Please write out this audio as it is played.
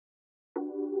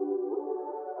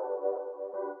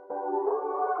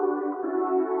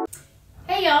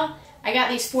Hey y'all, I got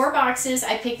these 4 boxes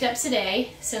I picked up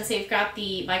today since they've got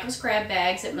the Michael's grab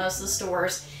bags at most of the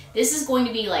stores. This is going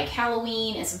to be like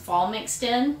Halloween and some fall mixed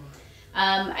in.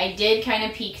 I did kind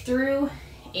of peek through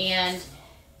and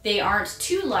they aren't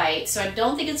too light, so I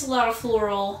don't think it's a lot of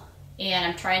floral, and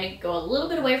I'm trying to go a little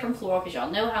bit away from floral because y'all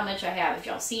know how much I have. If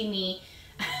y'all see me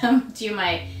do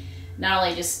my, not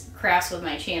only just crafts with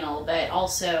my channel, but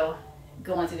also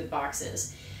going through the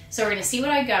boxes. So we're going to see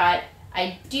what I got.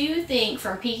 I do think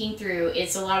from peeking through,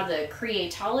 it's a lot of the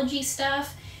creatology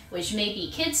stuff, which may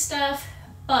be kids stuff,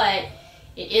 but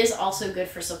it is also good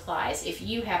for supplies if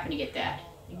you happen to get that.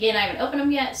 Again, I haven't opened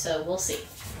them yet, so we'll see.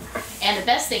 And the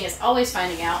best thing is always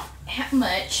finding out how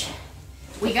much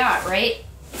we got, right?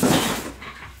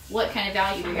 What kind of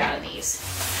value we got in these.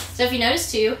 So if you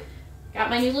notice too, got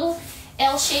my new little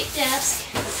L-shaped desk.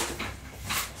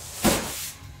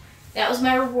 That was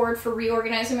my reward for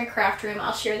reorganizing my craft room.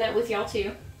 I'll share that with y'all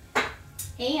too.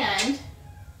 And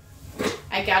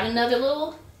I got another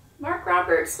little Mark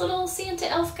Roberts little Santa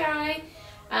elf guy.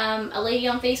 A lady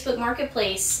on Facebook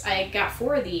Marketplace, I got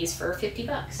 4 of these for 50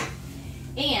 bucks.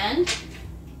 And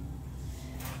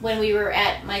when we were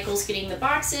at Michael's getting the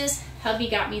boxes, hubby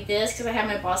got me this because I have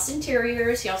my Boston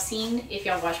Terriers. Y'all seen, if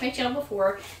y'all watched my channel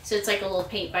before, so it's like a little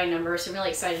paint by number, so I'm really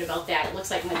excited about that. It looks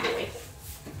like my boy.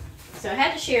 So I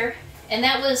had to share, and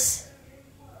that was,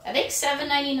 I think,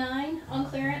 $7.99 on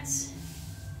clearance.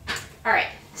 All right,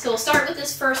 so we'll start with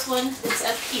this first one that's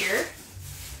up here.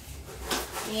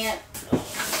 And,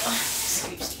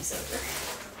 scooch these over.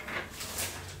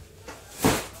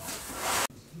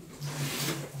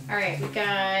 All right, we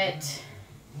got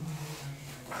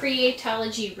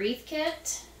Creatology Wreath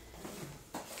Kit.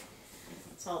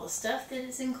 That's all the stuff that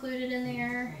is included in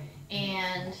there.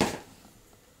 And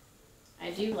I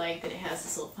do like that it has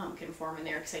this little pumpkin form in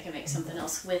there because I can make something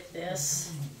else with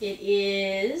this. It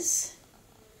is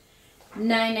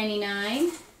 $9.99.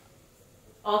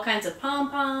 All kinds of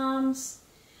pom-poms,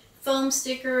 foam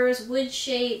stickers, wood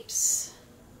shapes.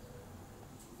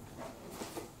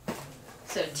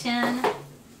 So 10.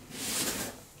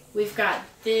 We've got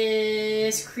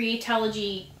this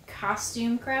Creatology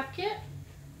costume craft kit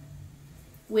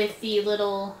with the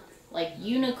little like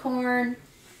unicorn.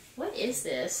 What is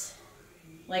this?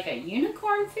 Like a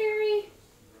unicorn fairy?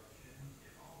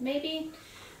 Maybe?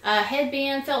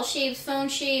 Headband, felt shapes,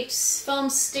 foam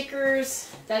stickers.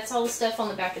 That's all the stuff on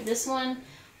the back of this one.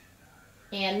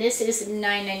 And this is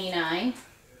 $9.99.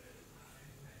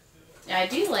 I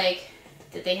do like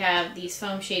that they have these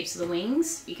foam shapes of the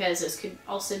wings because this could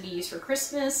also be used for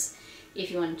Christmas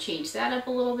if you want to change that up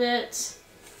a little bit.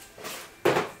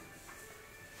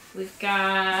 We've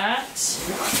got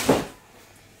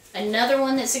another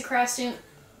one that's a costume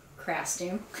craft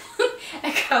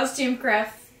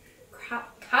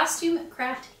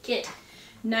kit,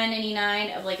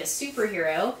 $9.99, of like a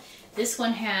superhero. This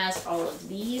one has all of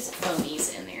these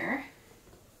foamies in there.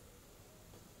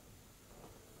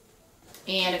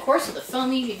 And of course with the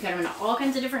foamy, you can cut them into all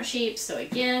kinds of different shapes. So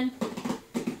again,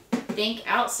 think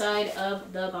outside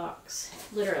of the box,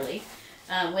 literally,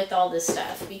 with all this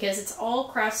stuff, because it's all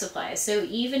craft supplies. So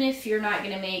even if you're not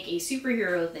going to make a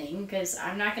superhero thing, because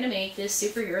I'm not going to make this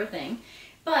superhero thing,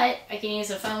 but I can use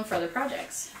a foam for other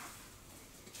projects.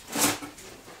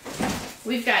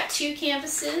 We've got 2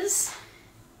 canvases.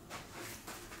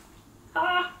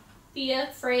 Be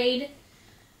Afraid,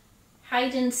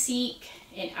 Hide and Seek,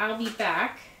 and I'll Be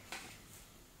Back.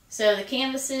 So the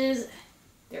canvases,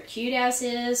 they're cute as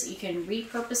is. You can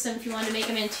repurpose them if you want to make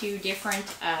them into different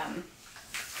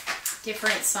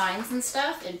different signs and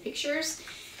stuff and pictures.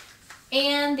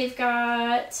 And they've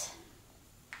got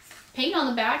paint on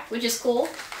the back, which is cool.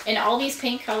 And all these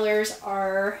paint colors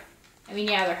are, I mean,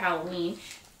 yeah, they're Halloween,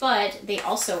 but they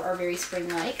also are very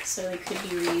spring-like, so they could be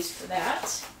reused for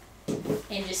that.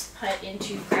 And just put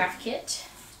into craft kit.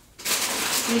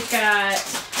 We've got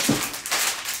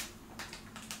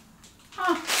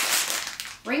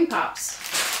ring pops.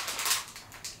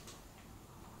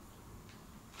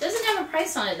 Doesn't have a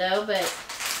price on it though, but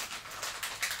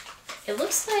it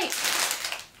looks like,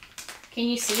 can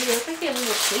you see? They look like they have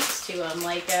little shapes to them,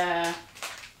 like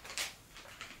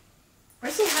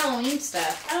where's the Halloween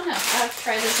stuff? I don't know. I'll have to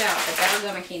try this out, but that'll go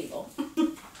in my candy bowl.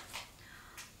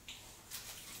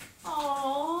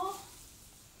 Aww.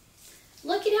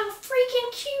 Look at how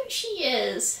freaking cute she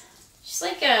is. She's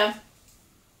like a...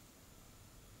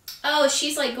 Oh,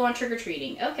 she's like going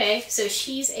trick-or-treating. Okay, so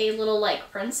she's a little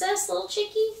like princess, little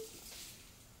chickie.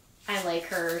 I like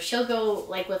her. She'll go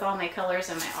like with all my colors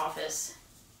in my office.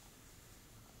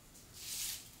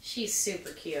 She's super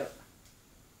cute.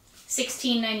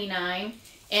 $16.99.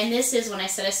 And this is when I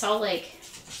said I saw like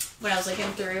when I was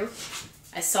looking through,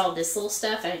 I saw this little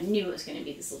stuff and I knew it was going to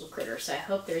be this little critter. So I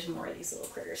hope there's more of these little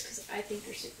critters because I think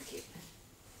they're super cute.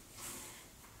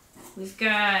 We've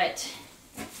got,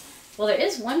 well, there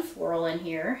is one floral in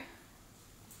here.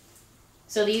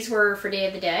 So these were for Day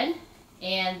of the Dead,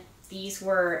 and these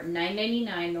were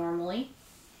 $9.99 normally.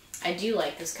 I do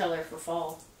like this color for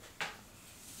fall.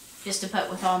 Just to put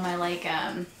with all my like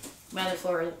my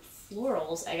other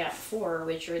florals. I got 4,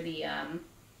 which are the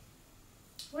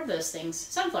what are those things?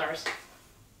 Sunflowers.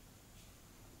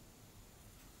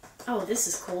 Oh, this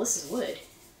is cool. This is wood.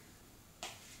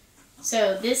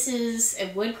 So this is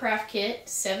a woodcraft kit,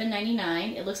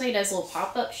 $7.99. It looks like it has little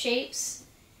pop-up shapes.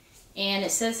 And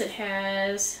it says it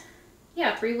has,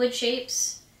 yeah, 3 wood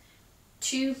shapes,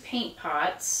 2 paint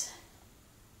pots,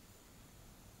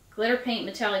 glitter paint,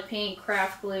 metallic paint,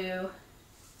 craft glue.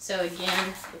 So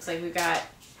again, looks like we've got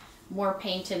more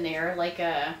paint in there, like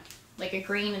a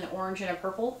green and orange and a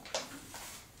purple.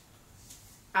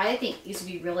 I think these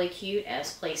would be really cute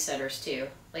as place setters too.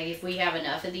 Like if we have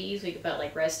enough of these, we could put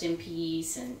like rest in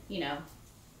peace and, you know,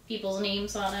 people's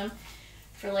names on them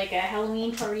for like a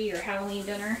Halloween party or Halloween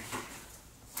dinner.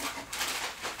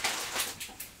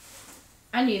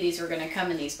 I knew these were going to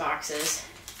come in these boxes.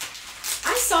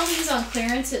 I saw these on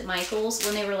clearance at Michael's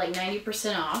when they were like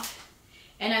 90% off.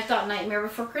 And I thought Nightmare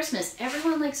Before Christmas.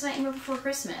 Everyone likes Nightmare Before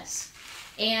Christmas.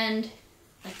 And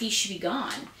like these should be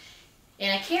gone.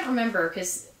 And I can't remember,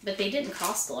 but they didn't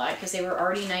cost a lot because they were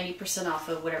already 90% off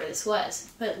of whatever this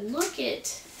was. But look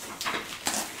at,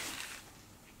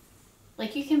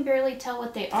 like you can barely tell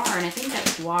what they are. And I think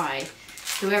that's why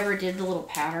whoever did the little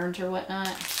patterns or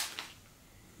whatnot.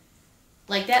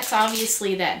 Like that's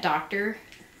obviously that doctor.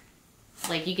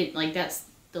 Like you get, like that's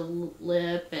the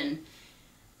lip and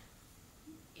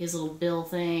his little bill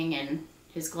thing and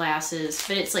his glasses.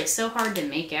 But it's like so hard to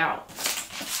make out.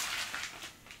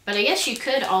 But I guess you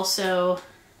could also,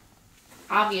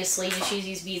 obviously, just use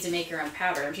these beads and make your own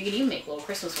patterns. You could even make little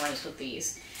Christmas ones with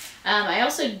these. I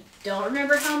also don't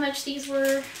remember how much these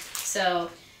were.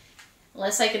 So,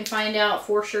 unless I can find out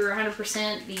for sure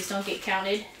 100%, these don't get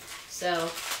counted. So,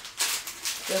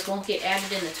 those won't get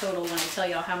added in the total when I tell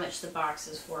y'all how much the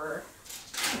boxes were.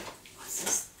 What's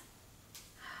this?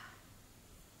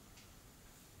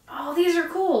 Oh, these are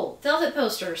cool. Velvet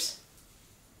posters.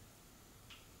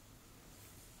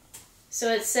 So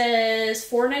it says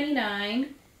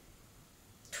 $4.99,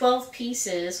 12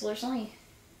 pieces. Well, it's only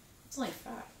 5.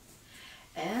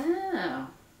 Oh.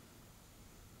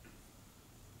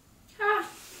 Ah.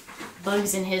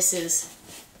 Bugs and hisses.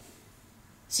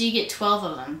 So you get 12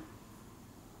 of them.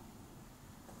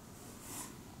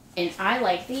 And I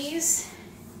like these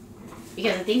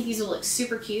because I think these will look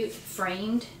super cute,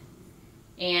 framed,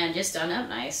 and just done up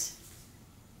nice.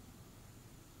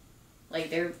 Like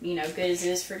they're, you know, good as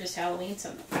is for just Halloween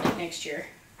something like next year.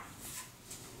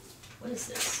 What is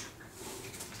this?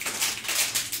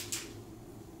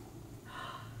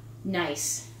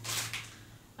 Nice.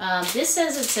 This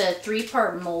says it's a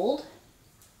 3-part mold,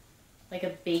 like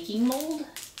a baking mold,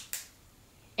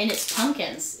 and it's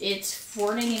pumpkins. It's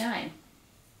 $4.99.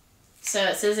 So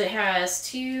it says it has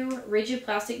 2 rigid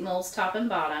plastic molds, top and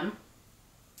bottom,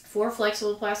 4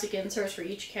 flexible plastic inserts for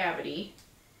each cavity.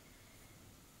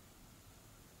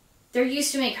 They're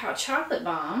used to make hot chocolate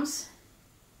bombs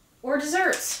or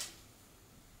desserts.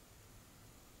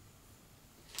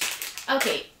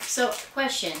 Okay, so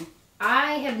question.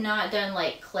 I have not done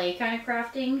like clay kind of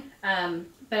crafting,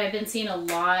 but I've been seeing a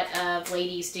lot of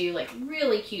ladies do like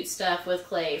really cute stuff with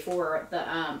clay for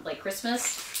the like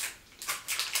Christmas.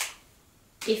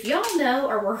 If y'all know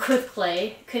or work with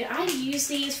clay, could I use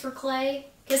these for clay?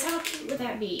 Because how cute would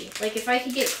that be? Like if I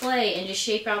could get clay and just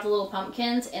shape out the little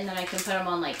pumpkins and then I can put them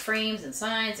on like frames and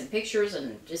signs and pictures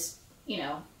and just, you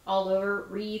know, all over,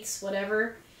 wreaths,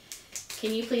 whatever.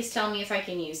 Can you please tell me if I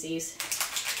can use these?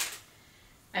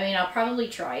 I mean, I'll probably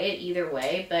try it either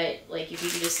way, but like if you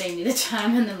could just save me the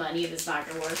time and the money if it's not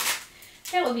going to work,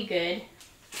 that would be good.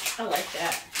 I like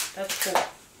that. That's cool.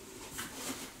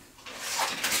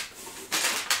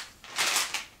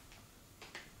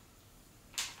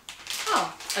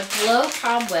 A glow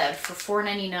cobweb for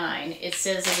 $4.99. It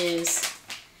says it is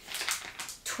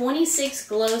 26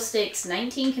 glow sticks,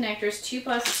 19 connectors, 2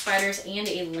 plastic spiders, and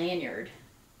a lanyard.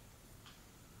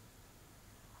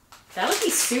 That would be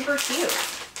super cute.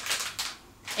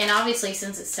 And obviously,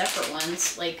 since it's separate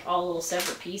ones, like all little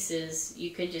separate pieces,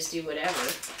 you could just do whatever.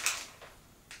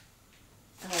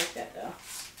 I like that though.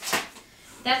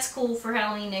 That's cool for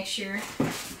Halloween next year.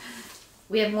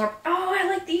 We have more. Oh, I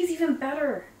like these even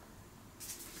better.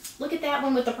 Look at that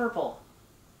one with the purple.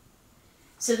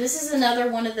 So this is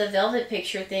another one of the velvet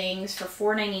picture things for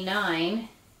 $4.99.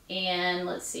 And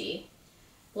let's see.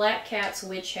 Black cats,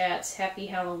 witch hats, happy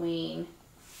Halloween.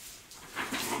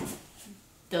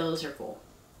 Those are cool.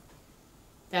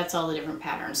 That's all the different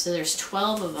patterns. So there's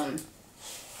 12 of them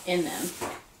in them.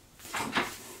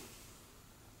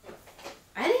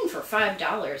 I think for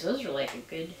 $5, those are like a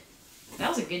good, that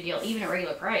was a good deal, even at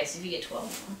regular price, if you get 12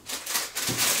 of them.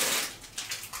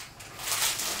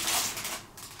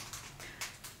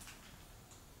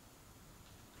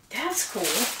 That's cool.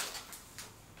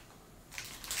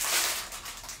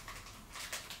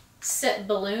 Set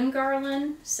balloon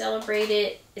garland, celebrate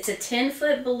it. It's a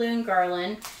 10-foot balloon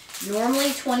garland, normally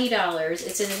 $20. It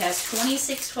says it has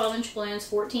 26 12-inch balloons,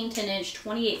 14 10-inch,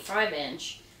 28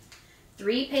 5-inch,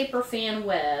 3 paper fan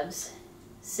webs,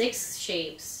 6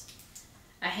 shapes,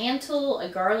 a hand tool, a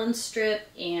garland strip,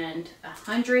 and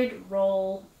 100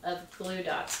 roll of glue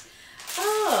dots.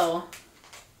 Oh,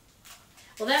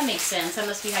 well that makes sense. That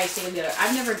must be how you stick them together.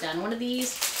 I've never done one of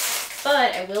these,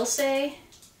 but I will say,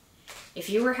 if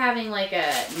you were having like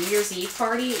a New Year's Eve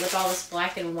party with all this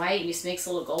black and white and you just mix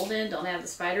a little gold in, don't have the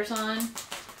spiders on,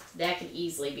 that could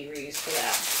easily be reused for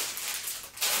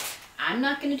that. I'm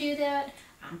not going to do that.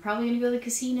 I'm probably going to go to the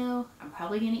casino. I'm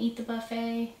probably going to eat the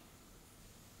buffet.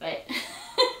 But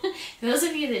those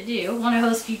of you that do want to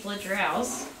host people at your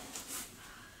house.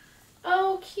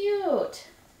 Oh, cute.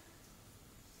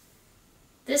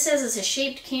 This says it's a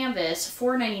shaped canvas,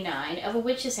 $4.99, of a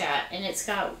witch's hat, and it's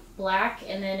got black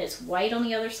and then it's white on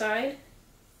the other side.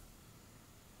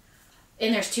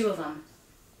 And there's 2 of them.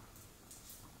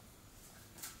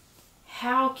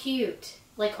 How cute.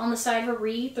 Like on the side of a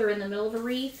wreath or in the middle of a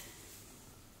wreath.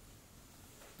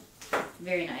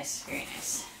 Very nice, very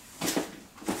nice.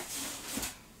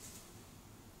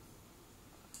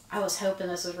 I was hoping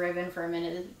this was ribbon for a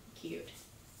minute. It's cute.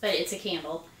 But it's a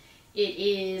candle. It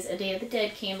is a Day of the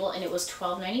Dead candle, and it was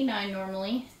 $12.99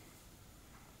 normally.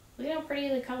 Look at how pretty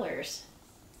the colors.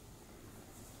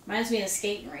 Reminds me of the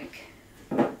skating rink.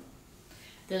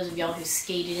 Those of y'all who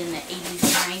skated in the 80s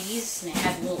and 90s, and it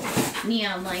had little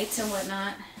neon lights and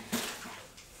whatnot.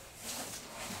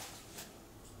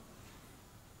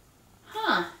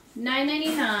 Huh,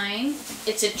 $9.99.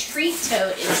 It's a treat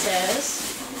tote, it says.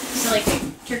 So like a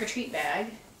trick-or-treat bag.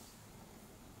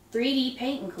 3D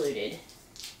paint included.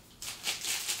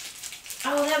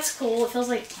 Oh, that's cool. It feels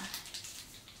like...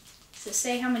 Does it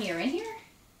say how many are in here?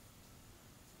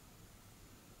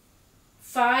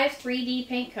 5 3D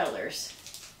paint colors.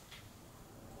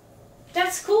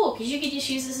 That's cool, because you could just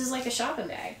use this as like a shopping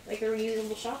bag. Like a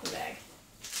reusable shopping bag.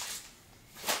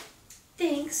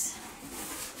 Thanks.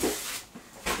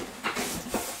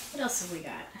 What else have we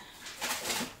got?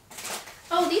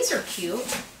 Oh, these are cute.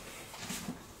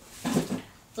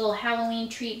 Little Halloween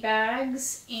treat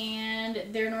bags, and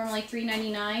they're normally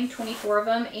 $3.99, 24 of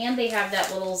them, and they have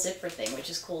that little zipper thing, which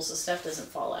is cool so stuff doesn't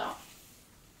fall out.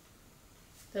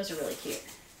 Those are really cute.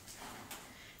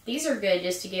 These are good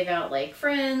just to give out like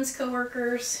friends,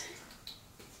 coworkers.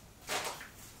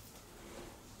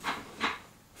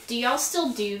 Do y'all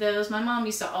still do those? My mom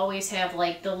used to always have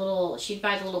like the little, she'd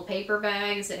buy the little paper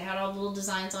bags that had all the little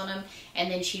designs on them, and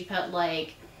then she'd put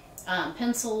like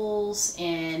pencils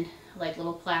and like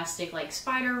little plastic like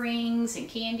spider rings and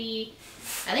candy.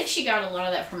 I think she got a lot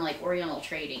of that from like Oriental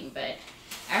Trading, but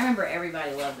I remember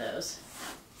everybody loved those.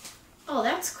 Oh,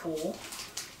 that's cool.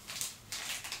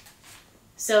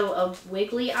 So a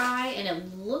wiggly eye, and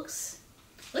it looks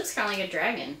kind of like a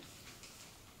dragon.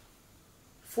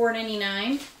 $4.99.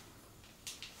 I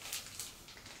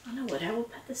don't know what I will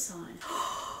put this on.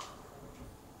 Oh,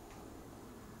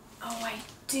 I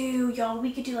do, y'all.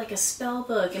 We could do like a spell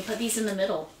book and put these in the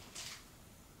middle.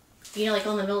 You know, like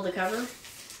on the middle of the cover.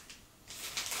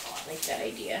 Oh, I like that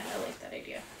idea. I like that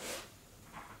idea.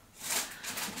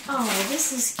 Oh,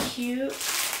 this is cute.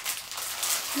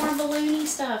 More balloony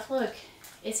stuff. Look.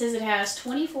 It says it has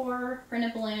 24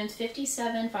 printed balloons,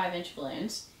 57 5-inch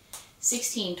balloons,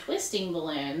 16 twisting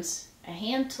balloons, a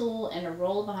hand tool, and a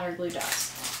roll of 100 glue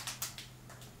dots.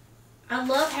 I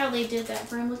love how they did that,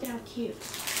 Brim. Look at how cute.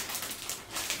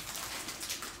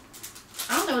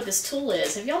 I don't know what this tool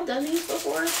is. Have y'all done these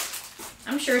before?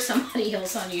 I'm sure somebody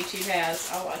else on YouTube has.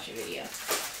 I'll watch a video.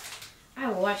 I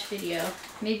will watch video.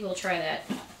 Maybe we'll try that.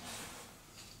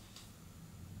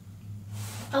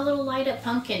 A little light up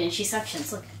pumpkin, and she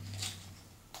suctions. Look.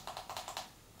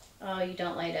 Oh, you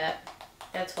don't light up.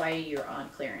 That's why you're on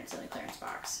clearance in the clearance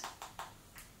box.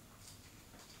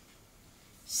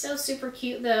 So super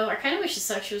cute, though. I kind of wish the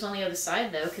suction was on the other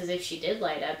side, though, because if she did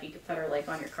light up, you could put her like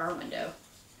on your car window.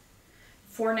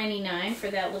 $4.99 for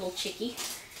that little chickie.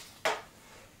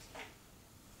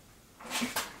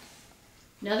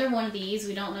 Another one of these.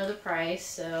 We don't know the price,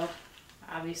 so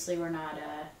obviously we're not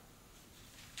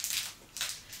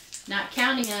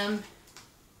counting them.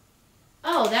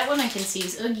 Oh, that one I can see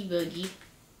is Oogie Boogie.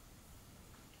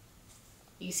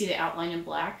 You can see the outline in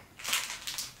black.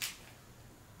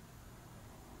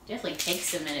 Definitely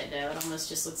takes a minute though. It almost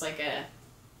just looks like a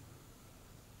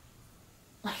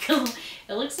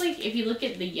it looks like, if you look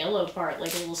at the yellow part,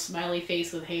 like a little smiley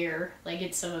face with hair, like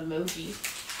it's some emoji.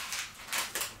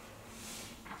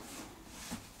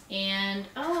 And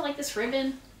oh, I like this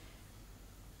ribbon.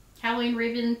 Halloween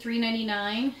ribbon,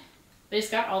 $3.99. But it's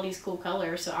got all these cool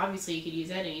colors, so obviously you could use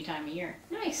that any time of year.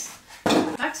 Nice.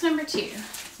 Box number 2.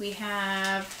 We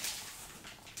have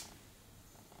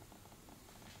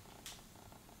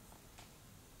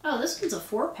this one's a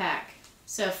 4-pack.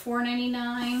 So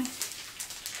 $4.99.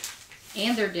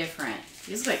 And they're different.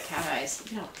 These look like cat eyes.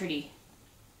 Look how pretty.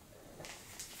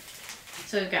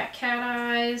 So we've got cat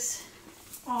eyes.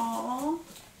 Aww.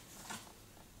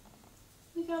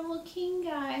 We got a little king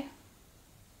guy.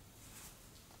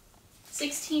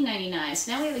 $16.99.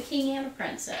 So now we have a king and a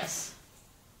princess.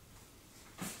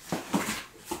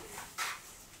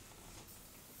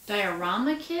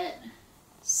 Diorama kit.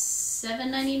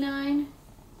 $7.99.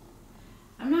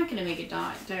 I'm not going to make a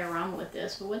diorama with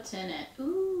this, but what's in it?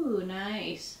 Ooh,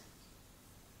 nice.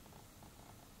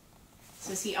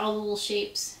 So see all the little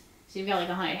shapes. So you've got like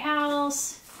a haunted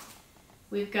house.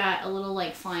 We've got a little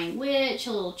like flying witch,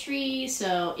 a little tree.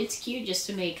 So it's cute just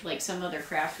to make like some other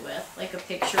craft with, like a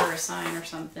picture or a sign or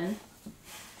something.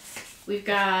 We've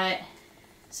got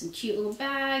some cute little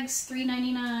bags,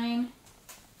 $3.99.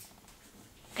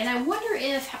 And I wonder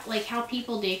if, like, how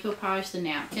people decoupage the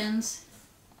napkins.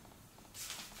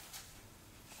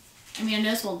 I mean, I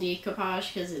know it's won't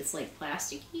decoupage because it's like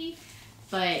plasticky,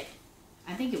 but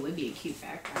I think it would be a cute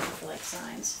background for like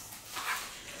signs.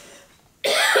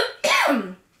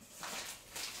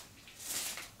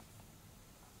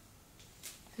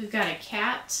 We've got a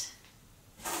cat,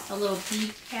 a little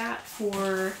bead cat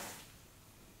for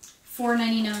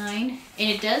 $4.99, and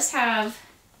it does have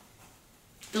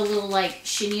the little like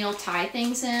chenille tie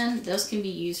things in. Those can be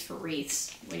used for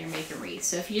wreaths when you're making wreaths.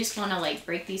 So if you just want to like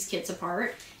break these kits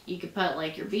apart, you could put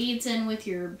like your beads in with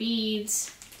your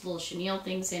beads, little chenille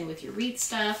things in with your wreath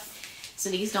stuff. So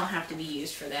these don't have to be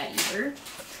used for that either.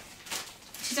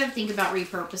 Just have to think about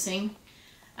repurposing.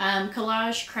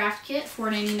 Collage craft kit,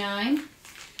 $4.99.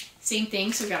 Same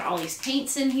thing, so we've got all these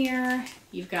paints in here.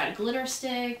 You've got a glitter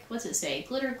stick, what's it say?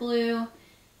 Glitter glue,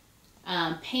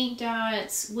 paint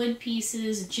dots, wood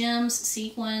pieces, gems,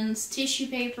 sequins, tissue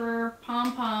paper,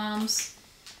 pom-poms,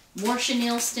 more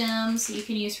chenille stems that you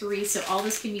can use for wreaths. So all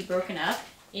this can be broken up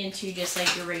into just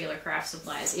like your regular craft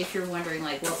supplies. If you're wondering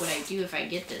like, what would I do if I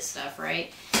get this stuff,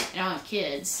 right? And I don't have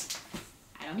kids.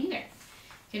 I don't either.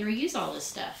 Can reuse all this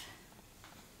stuff.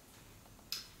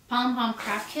 Pom-pom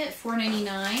craft kit,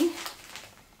 $4.99.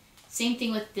 Same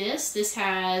thing with this. This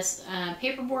has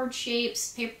paperboard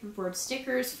shapes, paperboard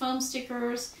stickers, foam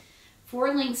stickers,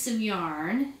 4 lengths of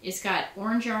yarn. It's got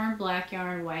orange yarn, black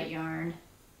yarn, white yarn,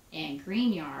 and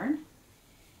green yarn.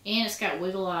 And it's got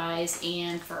wiggle eyes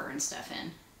and fur and stuff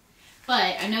in.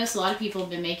 But I noticed a lot of people have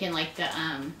been making like the,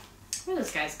 what are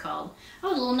those guys called?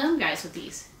 Oh, the little gnome guys with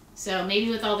these. So maybe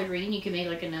with all the green, you can make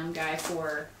like a gnome guy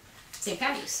for St.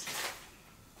 Patty's.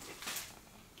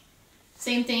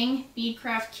 Same thing, bead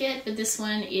craft kit, but this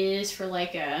one is for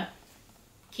like a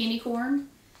candy corn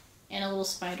and a little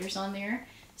spiders on there.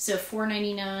 So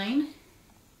 $4.99.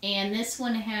 And this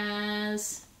one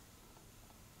has,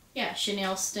 yeah,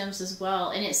 chenille stems as well.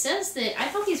 And it says that, I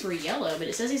thought these were yellow, but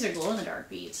it says these are glow-in-the-dark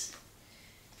beads.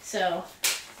 So,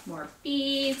 more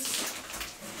beads.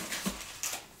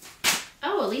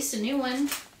 Oh, at least a new one.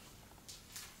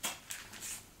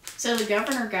 So the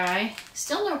governor guy,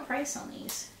 still no price on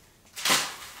these.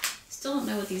 Still don't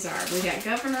know what these are. We got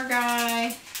governor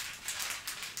guy.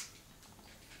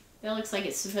 That looks like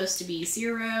it's supposed to be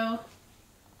 0.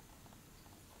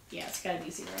 Yeah, it's gotta be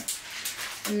 0.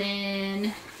 And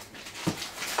then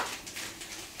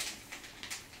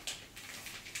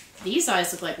these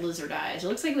eyes look like lizard eyes. It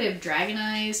looks like we have dragon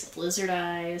eyes, lizard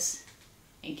eyes,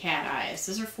 and cat eyes.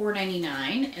 Those are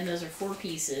 $4.99, and those are 4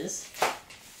 pieces.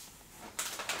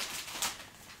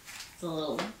 The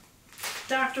little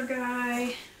doctor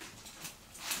guy.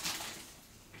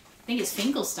 I think it's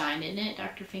Finkelstein, isn't it?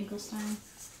 Dr. Finkelstein.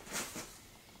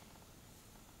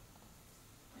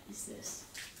 What is this?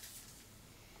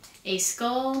 A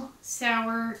skull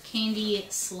sour candy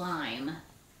slime.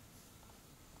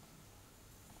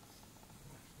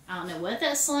 I don't know what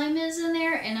that slime is in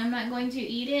there, and I'm not going to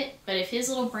eat it, but if his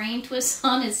little brain twists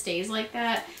on and stays like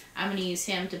that, I'm going to use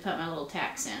him to put my little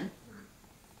tacks in.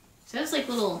 So that's like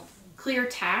little clear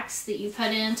tacks that you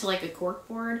put into like a cork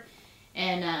board.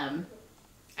 And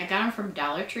I got them from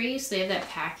Dollar Tree, so they have that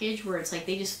package where it's like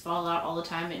they just fall out all the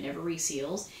time and it never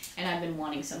reseals. And I've been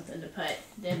wanting something to put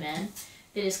them in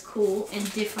that is cool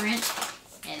and different.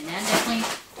 And that definitely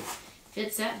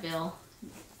fits that bill.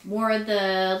 More of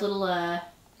the little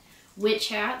witch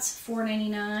hats,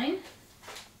 $4.99.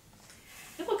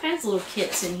 They have all kinds of little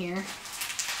kits in here.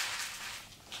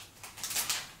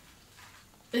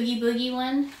 Oogie Boogie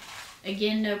one.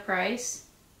 Again, no price.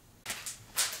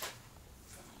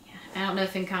 Yeah, I don't know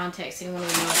if in context anyone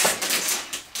would know what that is.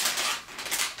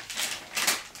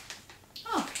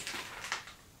 Oh.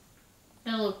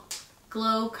 A little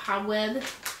glow cobweb.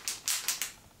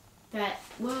 That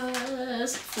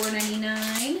was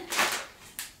 $4.99.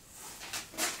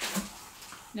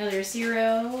 Another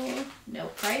zero. No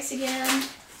price again.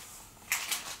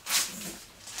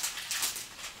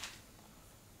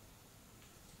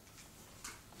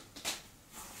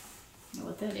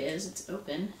 That is, it's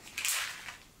open.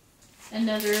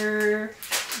 Another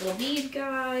little bead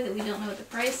guy that we don't know what the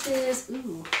price is.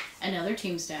 Ooh, another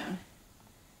tombstone.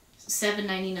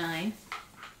 $7.99. I'd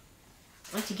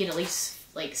like to get at least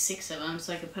like 6 of them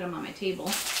so I could put them on my table.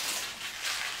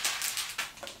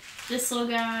 This little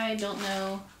guy, don't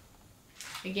know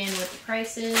again what the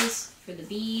price is for the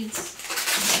beads.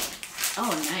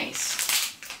 Oh,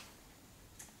 nice.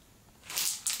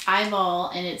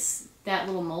 Eyeball, and it's that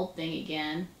little mold thing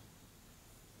again.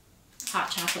 Hot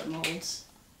chocolate molds.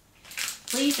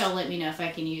 Please y'all let me know if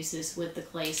I can use this with the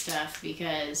clay stuff,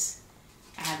 because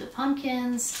I have the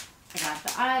pumpkins, I got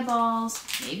the eyeballs,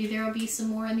 maybe there will be some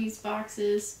more in these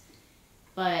boxes,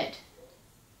 but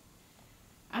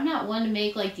I'm not one to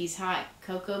make like these hot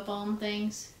cocoa bomb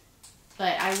things,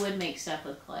 but I would make stuff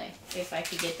with clay if I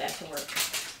could get that to work.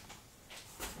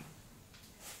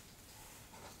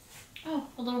 Oh,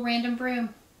 a little random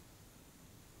broom.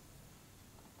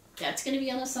 That's going to be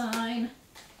on a sign.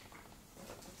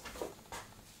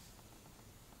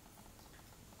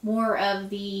 More of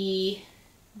the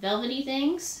velvety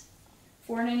things.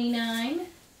 $4.99.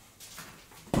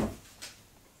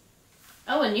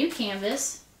 Oh, a new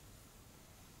canvas.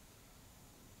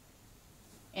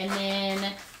 And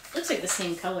then, looks like the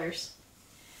same colors.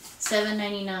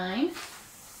 $7.99.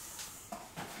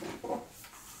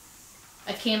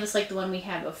 A canvas like the one we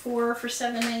had before for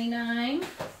 $7.99.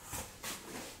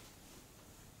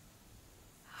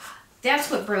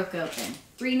 That's what broke open.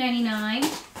 $3.99.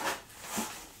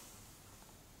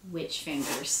 Witch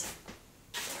fingers.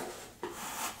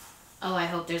 Oh, I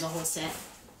hope there's a whole set.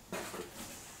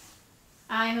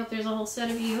 I hope there's a whole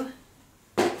set of you.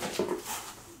 Purple.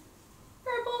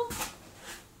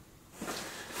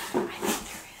 I think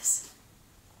there is.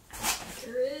 I think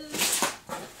there is.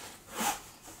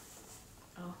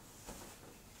 Oh.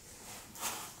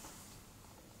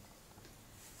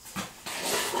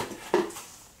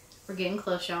 We're getting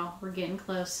close, y'all. We're getting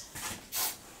close.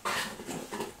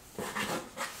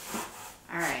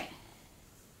 All right.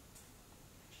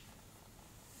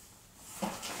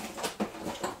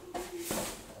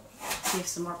 See if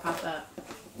some more pop up.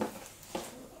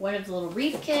 One of the little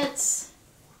wreath kits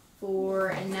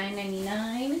for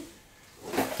 $9.99.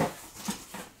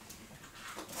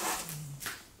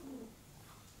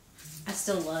 I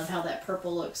still love how that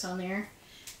purple looks on there.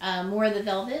 More of the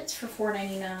velvets for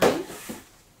 $4.99.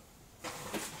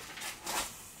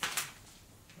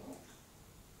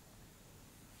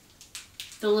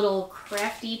 The little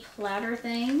crafty platter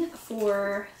thing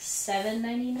for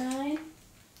 $7.99.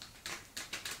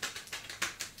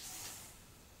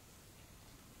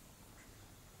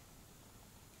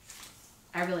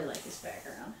 I really like this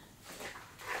background.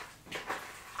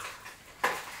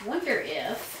 Wonder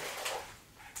if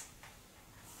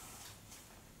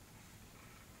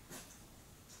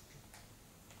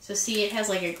so see, it has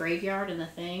like a graveyard in the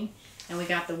thing, and we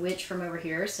got the witch from over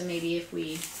here, so maybe if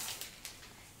we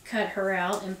cut her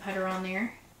out and put her on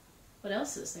there. What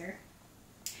else is there?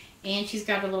 And she's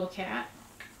got a little cat.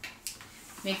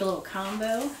 Make a little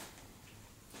combo.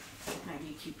 My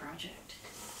UQ project.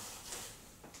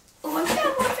 Oh, I've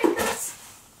got more fingers.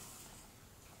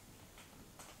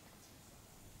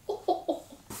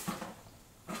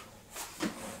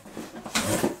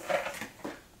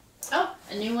 Oh,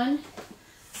 a new one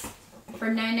for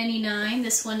 $9.99.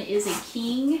 This one is a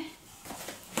king.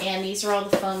 And these are all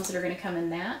the foams that are going to come in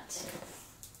that.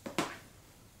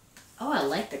 Oh, I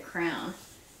like the crown.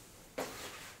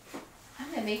 I'm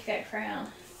going to make that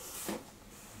crown.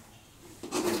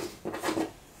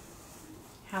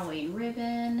 Halloween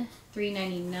ribbon,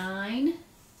 $3.99.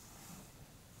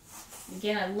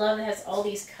 Again, I love it has all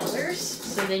these colors,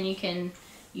 so then you can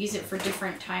use it for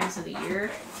different times of the year.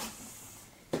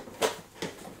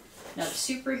 Another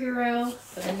superhero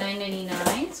for the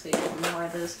 $9.99. So we get more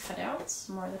of those cutouts,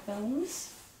 more of the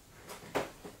films.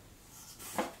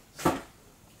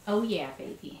 Oh yeah,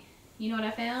 baby. You know what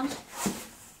I found?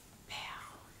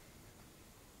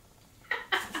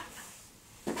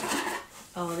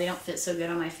 Oh, they don't fit so good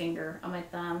on my finger, on my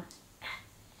thumb.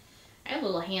 I have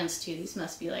little hands too. These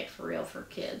must be like for real for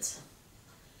kids.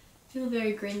 Feel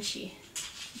very grinchy.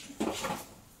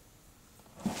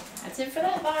 That's it for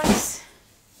that box.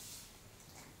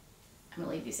 I'm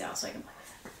gonna leave these out so I can play with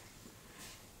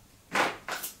them.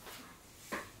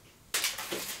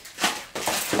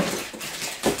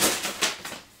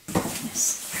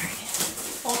 Yes, very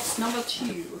good. Box number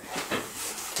 2.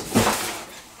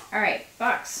 Alright,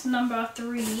 box number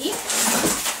 3.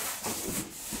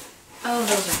 Oh,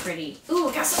 those are pretty. Ooh,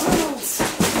 I got some rolls.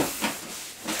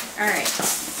 Alright.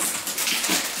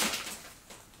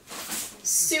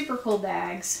 Super cool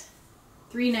bags.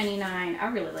 $3.99. I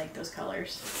really like those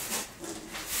colors.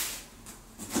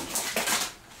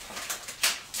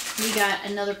 We got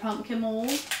another pumpkin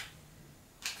mold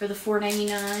for the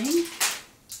 $4.99.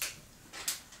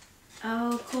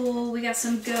 Oh, cool. We got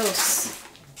some ghosts.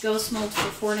 Ghost molds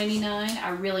for $4.99. I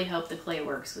really hope the clay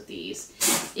works with these.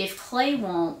 If clay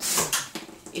won't,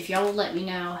 if y'all will let me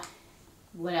know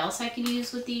what else I can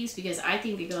use with these, because I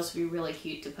think the ghosts would be really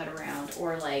cute to put around,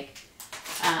 or like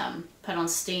put on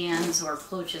stands or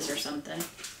cloches or something.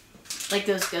 Like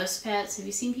those ghost pets. Have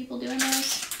you seen people doing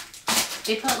those?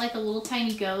 They put like a little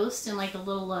tiny ghost in like a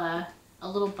little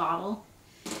bottle,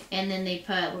 and then they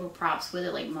put little props with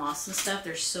it like moss and stuff.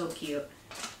 They're so cute.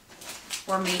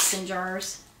 Or mason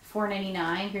jars.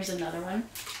 $4.99. Here's another one.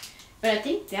 But I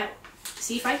think that,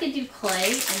 see if I could do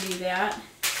clay and do that,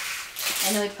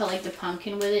 and then we put like the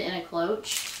pumpkin with it in a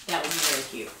cloche, that would be really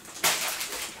cute.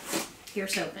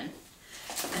 Here's hoping.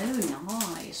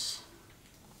 Oh, nice.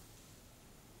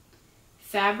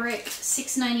 Fabric,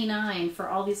 $6.99 for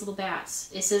all these little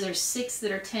bats. It says there's 6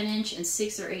 that are 10-inch and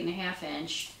 6 that are 8.5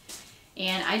 inch.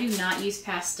 And I do not use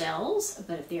pastels,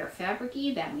 but if they are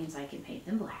fabric-y, that means I can paint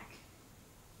them black.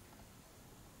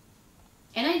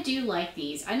 And I do like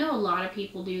these. I know a lot of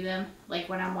people do them. Like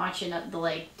when I'm watching the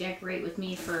like decorate with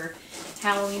me for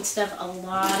Halloween stuff, a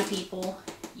lot of people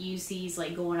use these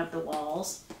like going up the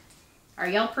walls. Are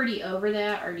y'all pretty over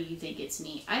that, or do you think it's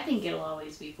neat? I think it'll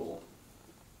always be cool.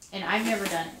 And I've never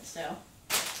done it, so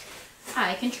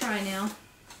I can try now.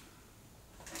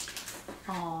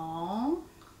 Aww.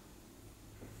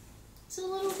 It's a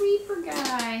little Reaper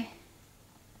guy.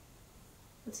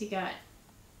 What's he got?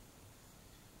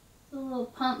 A little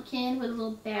pumpkin with a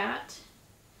little bat.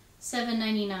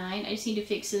 $7.99. I just need to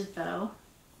fix his bow.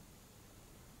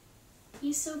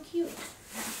 He's so cute.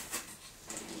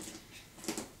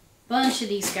 Bunch of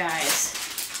these guys.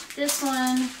 This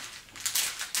one,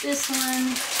 this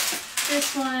one,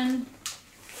 this one.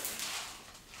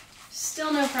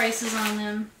 Still no prices on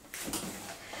them.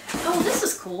 Oh, this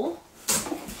is cool.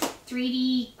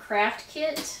 3D craft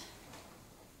kit.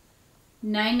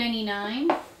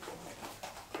 $9.99.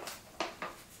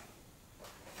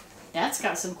 That's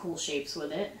got some cool shapes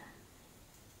with it.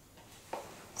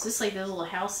 It's just like those little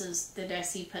houses that I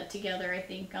see put together, I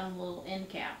think, on little end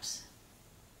caps.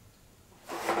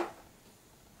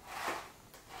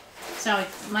 So I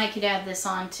might could add this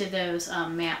on to those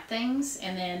matte things,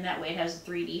 and then that way it has a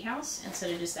 3D house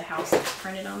instead of just a house that's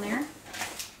printed on there.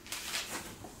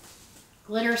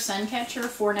 Glitter sun catcher,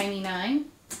 $4.99.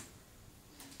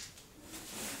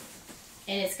 And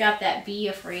it's got that Be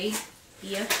Afraid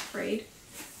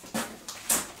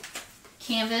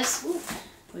canvas. Ooh,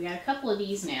 we got a couple of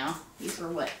these now. These were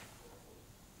what?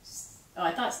 Oh,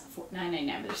 I thought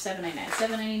 $9.99, but they're $7.99.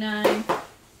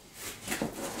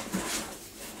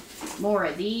 $7.99. More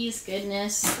of these.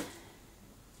 Goodness.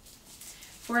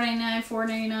 $4.99,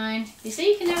 $4.99. They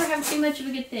say you can never have too much of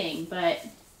a good thing, but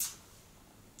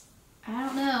I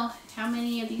don't know how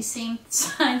many of these same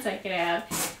signs I could have.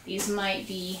 These might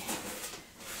be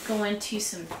going to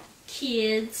some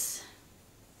kids.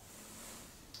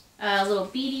 A little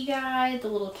beady guy, the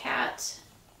little cat,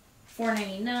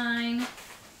 $4.99.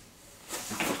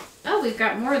 Oh, we've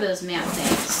got more of those matte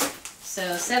things. So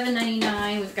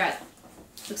 $7.99. We've got,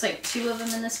 looks like 2 of them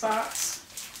in this box.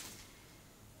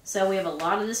 So we have a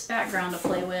lot of this background to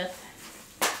play with.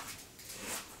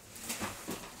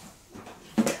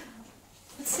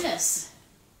 What's this?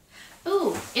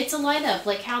 Ooh, it's a light up,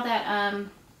 like how that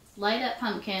light up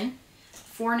pumpkin,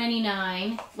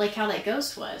 $4.99, like how that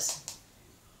ghost was.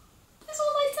 This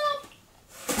all lights up.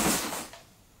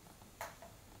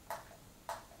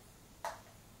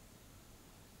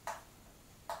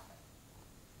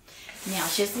 Now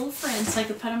she has little friends, so I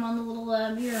could put them on the little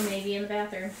mirror maybe in the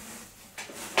bathroom.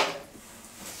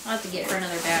 I'll have to get her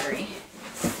another battery.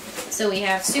 So we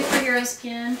have superhero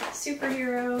skin,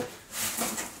 superhero,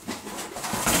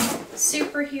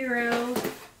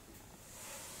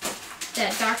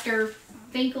 that Dr.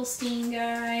 Finkelstein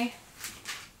guy.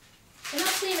 I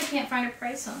don't believe I can't find a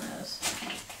price on those.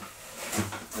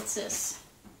 What's this?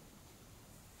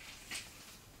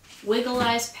 Wiggle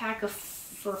Eyes pack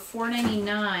for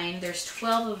 $4.99. There's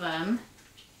 12 of them.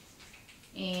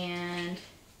 And,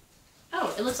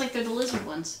 oh, it looks like they're the lizard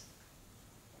ones.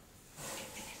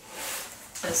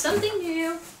 So something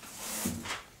new.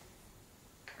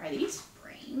 Are these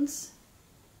brains?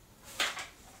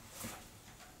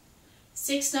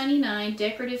 $6.99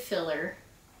 decorative filler.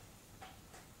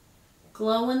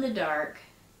 Glow in the dark.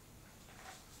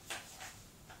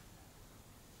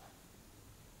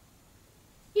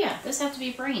 Yeah, those have to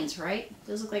be brains, right?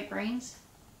 Those look like brains.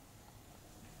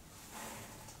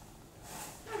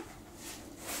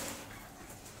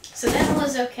 So that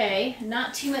was okay.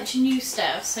 Not too much new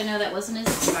stuff, so I know that wasn't as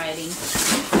exciting.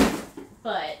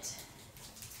 But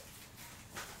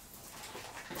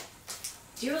I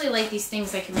do really like these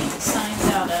things I can make the signs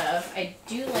out of. I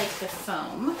do like the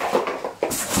foam.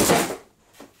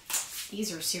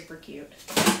 These are super cute.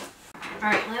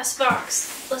 Alright, last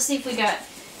box. Let's see if we got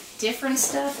different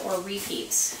stuff or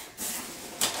repeats.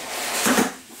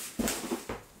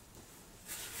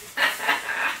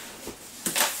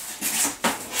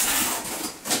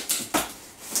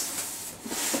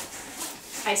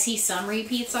 I see some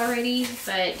repeats already,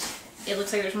 but it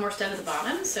looks like there's more stuff at the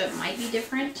bottom, so it might be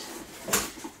different.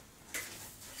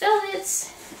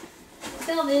 Velvets.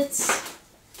 Velvets.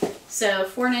 So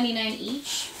 $4.99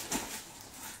 each.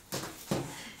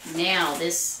 Now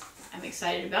this I'm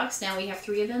excited about because now we have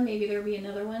 3 of them. Maybe there'll be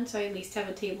another one, so I at least have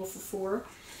a table for 4.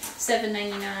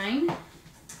 $7.99.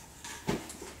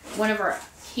 One of our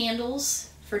candles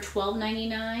for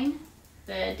 $12.99.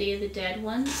 The Day of the Dead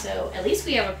one. So at least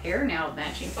we have a pair now of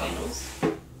matching candles.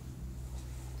 Do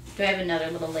I have another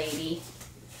little lady?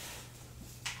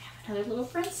 I have another little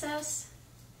princess.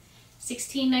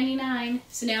 $16.99.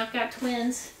 So now I've got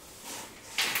twins.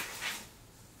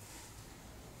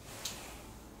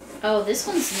 Oh, this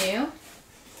one's new.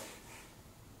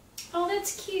 Oh,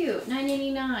 that's cute.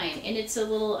 $9.99. And it's a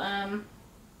little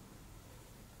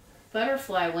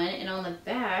butterfly one. And on the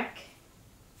back,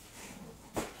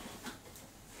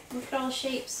 look at all the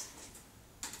shapes.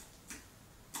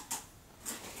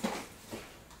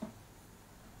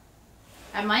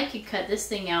 I might could cut this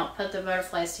thing out, put the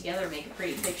butterflies together, make a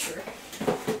pretty picture.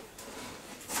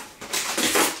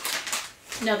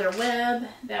 Another web.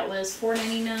 That was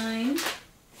 $4.99.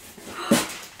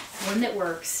 One that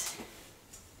works.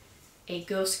 A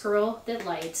ghost girl that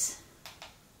lights.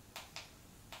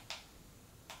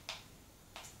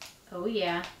 Oh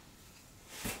yeah.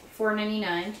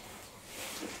 $4.99.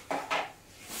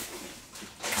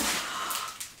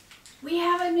 We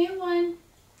have a new one.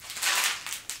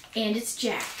 And it's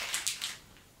Jack.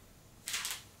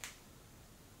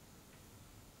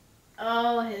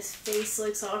 Oh, his face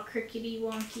looks all crickety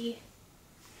wonky.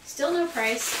 Still no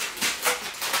price.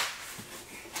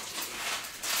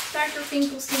 Dr.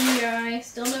 Finkelstein guy,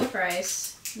 still no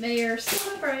price. Mayor,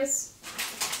 still no price.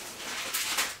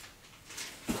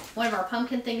 One of our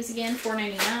pumpkin things again,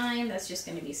 $4.99. That's just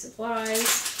going to be supplies.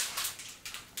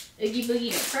 Oogie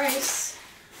Boogie, no price.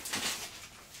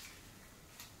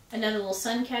 Another little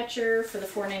sun catcher for the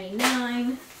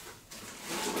 $4.99.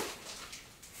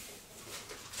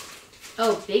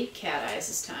 Oh, big cat eyes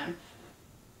this time.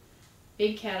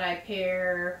 Big cat eye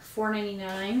pair,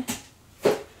 $4.99.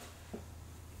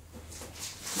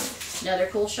 Another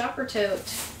cool shopper tote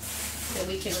that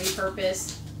we can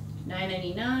repurpose,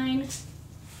 $9.99.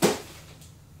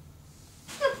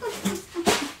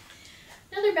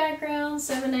 Another background,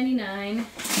 $7.99.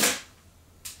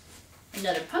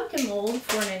 Another pumpkin mold,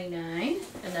 $4.99.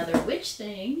 Another witch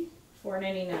thing,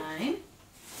 $4.99.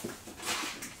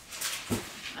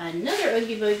 Another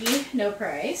Oogie Boogie, no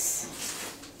price.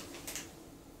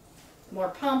 More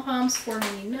pom-poms,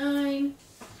 $4.99.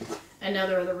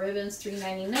 Another of the ribbons,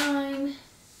 $3.99.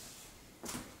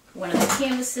 One of the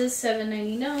canvases,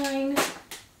 $7.99.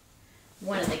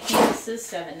 One of the canvases,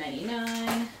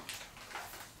 $7.99.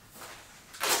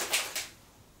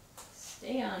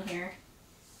 Stay on here.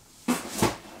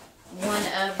 One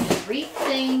of the wreath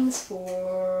things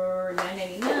for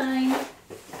 $9.99.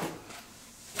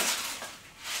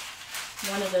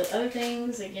 One of the other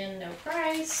things, again, no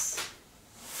price.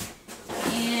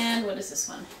 And what is this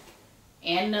one?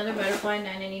 And another butterfly,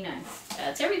 $9.99.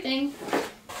 That's everything.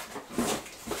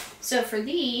 So for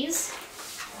these,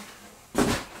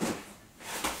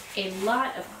 a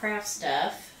lot of craft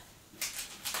stuff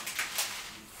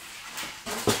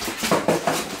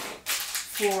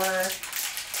for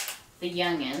the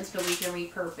youngins, but we can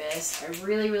repurpose. I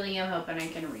really am hoping I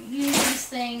can reuse these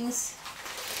things.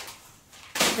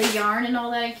 The yarn and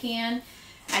all that I can.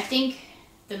 I think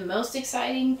the most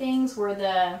exciting things were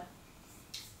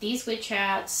these witch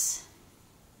hats,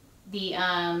 the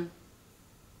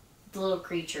little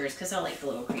creatures, because I like the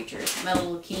little creatures. My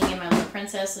little king and my little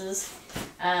princesses.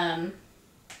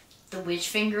 The witch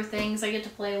finger things I get to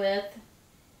play with.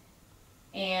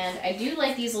 And I do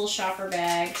like these little shopper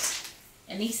bags.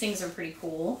 And these things are pretty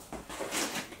cool.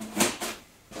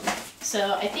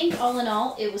 So I think all in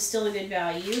all, it was still a good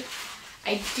value.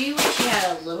 I do wish you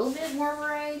had a little bit more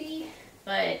variety,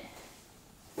 but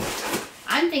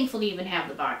I'm thankful to even have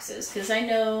the boxes, because I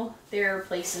know there are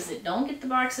places that don't get the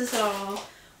boxes at all,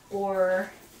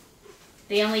 or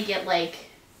they only get like,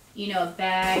 you know, a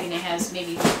bag and it has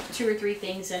maybe 2 or 3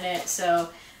 things in it. So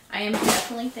I am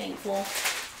definitely thankful.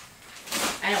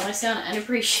 I don't want to sound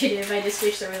unappreciative, I just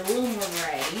wish there was a little more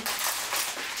variety.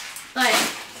 But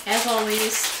as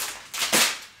always,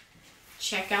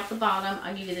 check out the bottom.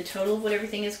 I'll give you the total of what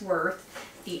everything is worth.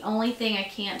 The only thing I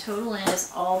can't total in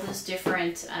is all those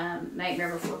different Nightmare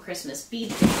Before Christmas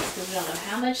bead things, because we don't know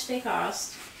how much they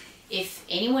cost. If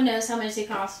anyone knows how much they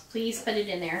cost, please put it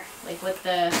in there, like what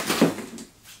the,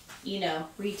 you know,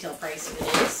 retail price of it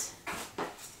is.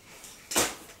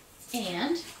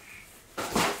 And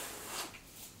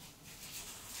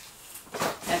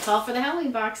that's all for the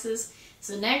Halloween boxes.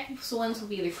 So next ones will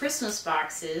be the Christmas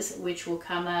boxes, which will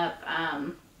come up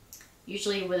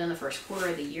usually within the first quarter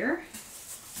of the year.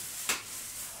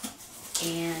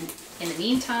 And in the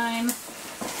meantime,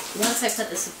 once I put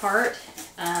this apart,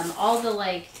 all the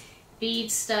like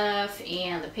bead stuff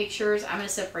and the pictures, I'm going to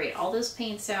separate all those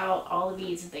paints out, all the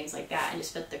beads and things like that, and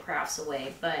just put the crafts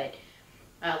away. But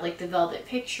like the velvet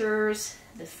pictures,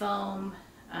 the foam,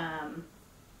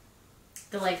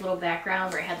 the like little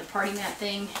background where I had the party mat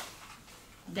thing,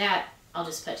 that I'll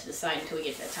just put to the side until we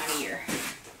get to that time of year.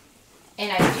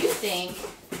 And I do think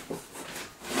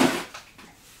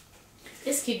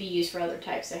this could be used for other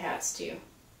types of hats too.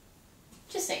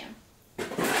 Just saying. Great.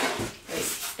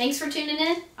 Thanks for tuning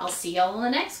in. I'll see y'all on the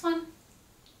next one.